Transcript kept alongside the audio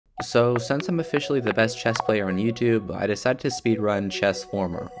So since I'm officially the best chess player on YouTube, I decided to speedrun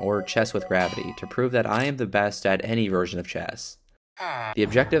Chessformer, or Chess with Gravity, to prove that I am the best at any version of chess. The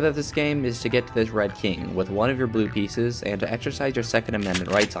objective of this game is to get to this red king with one of your blue pieces and to exercise your Second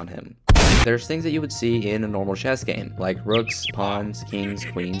Amendment rights on him. There's things that you would see in a normal chess game, like rooks, pawns, kings,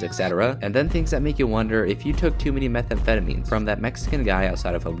 queens, etc. And then things that make you wonder if you took too many methamphetamines from that Mexican guy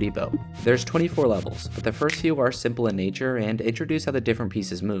outside of Home Depot. There's 24 levels, but the first few are simple in nature and introduce how the different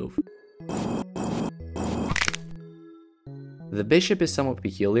pieces move. The bishop is somewhat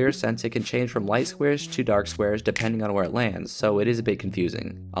peculiar since it can change from light squares to dark squares depending on where it lands, so it is a bit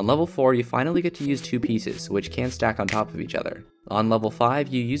confusing. On level 4, you finally get to use two pieces, which can stack on top of each other. On level 5,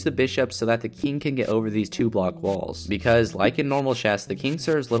 you use the bishop so that the king can get over these two block walls, because like in normal chess, the king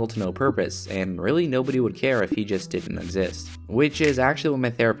serves little to no purpose, and really nobody would care if he just didn't exist. Which is actually what my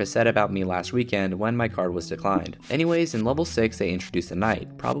therapist said about me last weekend when my card was declined. Anyways, in level 6 they introduced the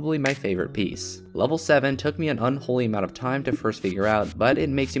knight, probably my favorite piece. Level 7 took me an unholy amount of time to first figure out, but it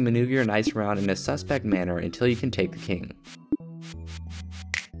makes you maneuver your knights around in a suspect manner until you can take the king.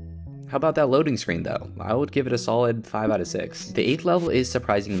 How about that loading screen though? I would give it a solid 5 out of 6. The 8th level is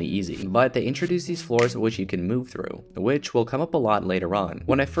surprisingly easy, but they introduce these floors which you can move through, which will come up a lot later on.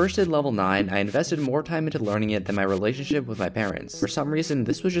 When I first did level 9, I invested more time into learning it than my relationship with my parents. For some reason,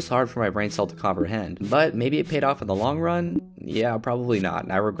 this was just hard for my brain cell to comprehend, but maybe it paid off in the long run? Yeah, probably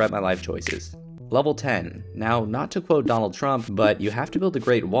not. I regret my life choices. Level 10. Now, not to quote Donald Trump, but you have to build a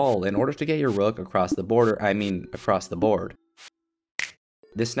great wall in order to get your rook across the board.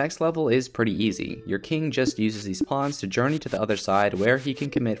 This next level is pretty easy. Your king just uses these pawns to journey to the other side where he can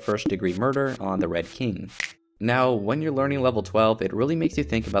commit first-degree murder on the red king. Now, when you're learning level 12, it really makes you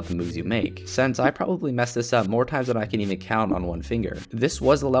think about the moves you make, since I probably messed this up more times than I can even count on one finger. This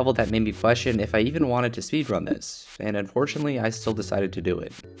was the level that made me question if I even wanted to speedrun this, and unfortunately I still decided to do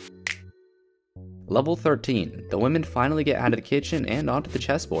it. Level 13. The women finally get out of the kitchen and onto the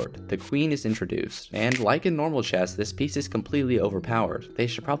chessboard. The queen is introduced, and like in normal chess, this piece is completely overpowered. They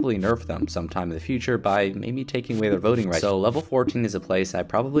should probably nerf them sometime in the future by maybe taking away their voting rights. So level 14 is a place I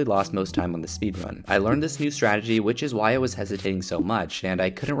probably lost most time on the speedrun. I learned this new strategy, which is why I was hesitating so much, and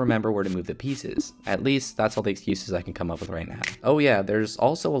I couldn't remember where to move the pieces. At least, that's all the excuses I can come up with right now. Oh yeah, there's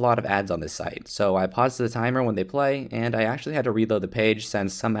also a lot of ads on this site, so I paused the timer when they play, and I actually had to reload the page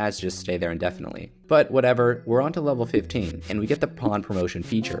since some ads just stay there indefinitely. But whatever, we're on to level 15, and we get the pawn promotion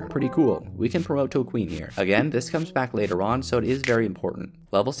feature. Pretty cool. We can promote to a queen here. Again, this comes back later on, so it is very important.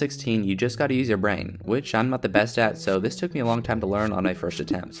 Level 16, you just gotta use your brain, which I'm not the best at, so this took me a long time to learn on my first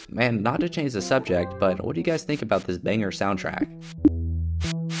attempts. Man, not to change the subject, but what do you guys think about this banger soundtrack?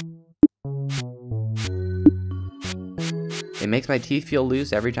 It makes my teeth feel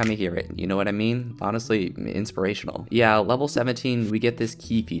loose every time I hear it, you know what I mean? Honestly, inspirational. Yeah, level 17, we get this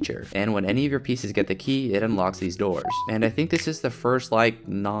key feature, and when any of your pieces get the key, it unlocks these doors. And I think this is the first, like,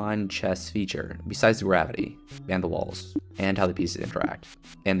 non-chess feature, besides the gravity, and the walls, and how the pieces interact,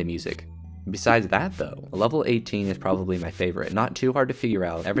 and the music. Besides that though, level 18 is probably my favorite. Not too hard to figure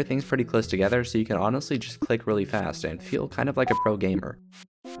out, everything's pretty close together, so you can honestly just click really fast and feel kind of like a pro gamer,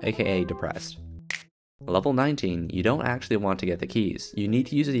 aka depressed. Level 19, you don't actually want to get the keys. You need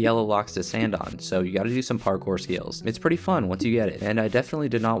to use the yellow blocks to stand on, so you gotta do some parkour skills. It's pretty fun once you get it, and I definitely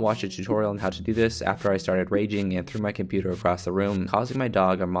did not watch a tutorial on how to do this after I started raging and threw my computer across the room, causing my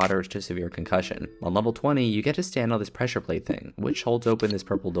dog a moderate to severe concussion. On level 20, you get to stand on this pressure plate thing, which holds open this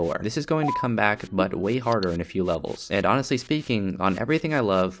purple door. This is going to come back, but way harder in a few levels. And honestly speaking, on everything I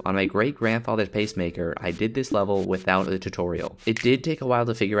love, on my great-grandfather's pacemaker, I did this level without a tutorial. It did take a while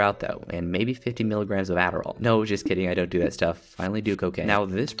to figure out though, and maybe 50 milligrams of Adderall. No, just kidding, I don't do that stuff. I only do cocaine. Now,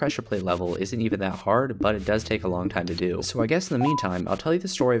 this pressure plate level isn't even that hard, but it does take a long time to do. So I guess in the meantime, I'll tell you the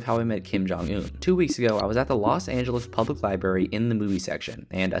story of how I met Kim Jong-un. 2 weeks ago, I was at the Los Angeles Public Library in the movie section,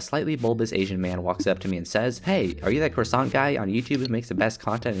 and a slightly bulbous Asian man walks up to me and says, "Hey, are you that croissant guy on YouTube who makes the best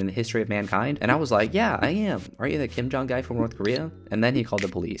content in the history of mankind?" And I was like, "Yeah, I am. Aren't you the Kim Jong guy from North Korea?" And then he called the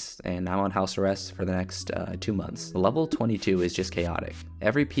police, and I'm on house arrest for the next 2 months. Level 22 is just chaotic.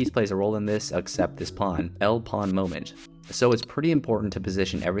 Every piece plays a role in this except this pawn, L pawn moment. So it's pretty important to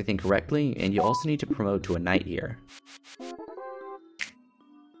position everything correctly, and you also need to promote to a knight here.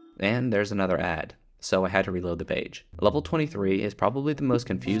 And there's another ad, so I had to reload the page. Level 23 is probably the most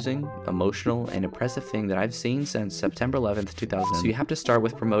confusing, emotional, and impressive thing that I've seen since September 11th, 2000. So you have to start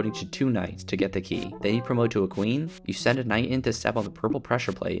with promoting to 2 knights to get the key. Then you promote to a queen, you send a knight in to step on the purple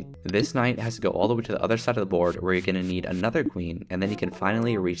pressure plate. This knight has to go all the way to the other side of the board where you're going to need another queen, and then you can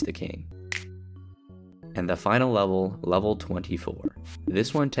finally reach the king. And the final level, level 24.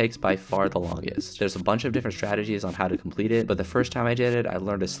 This one takes by far the longest. There's a bunch of different strategies on how to complete it, but the first time I did it, I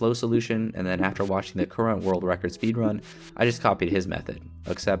learned a slow solution, and then after watching the current world record speedrun, I just copied his method,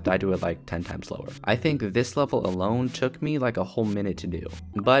 except I do it like 10 times slower. I think this level alone took me like a whole minute to do.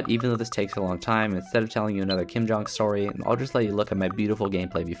 But even though this takes a long time, instead of telling you another Kim Jong story, I'll just let you look at my beautiful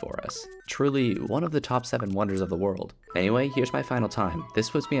gameplay before us. Truly, one of the top 7 wonders of the world. Anyway, here's my final time. This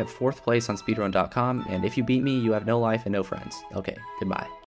puts me at 4th place on speedrun.com, and if you beat me, you have no life and no friends. Okay, goodbye.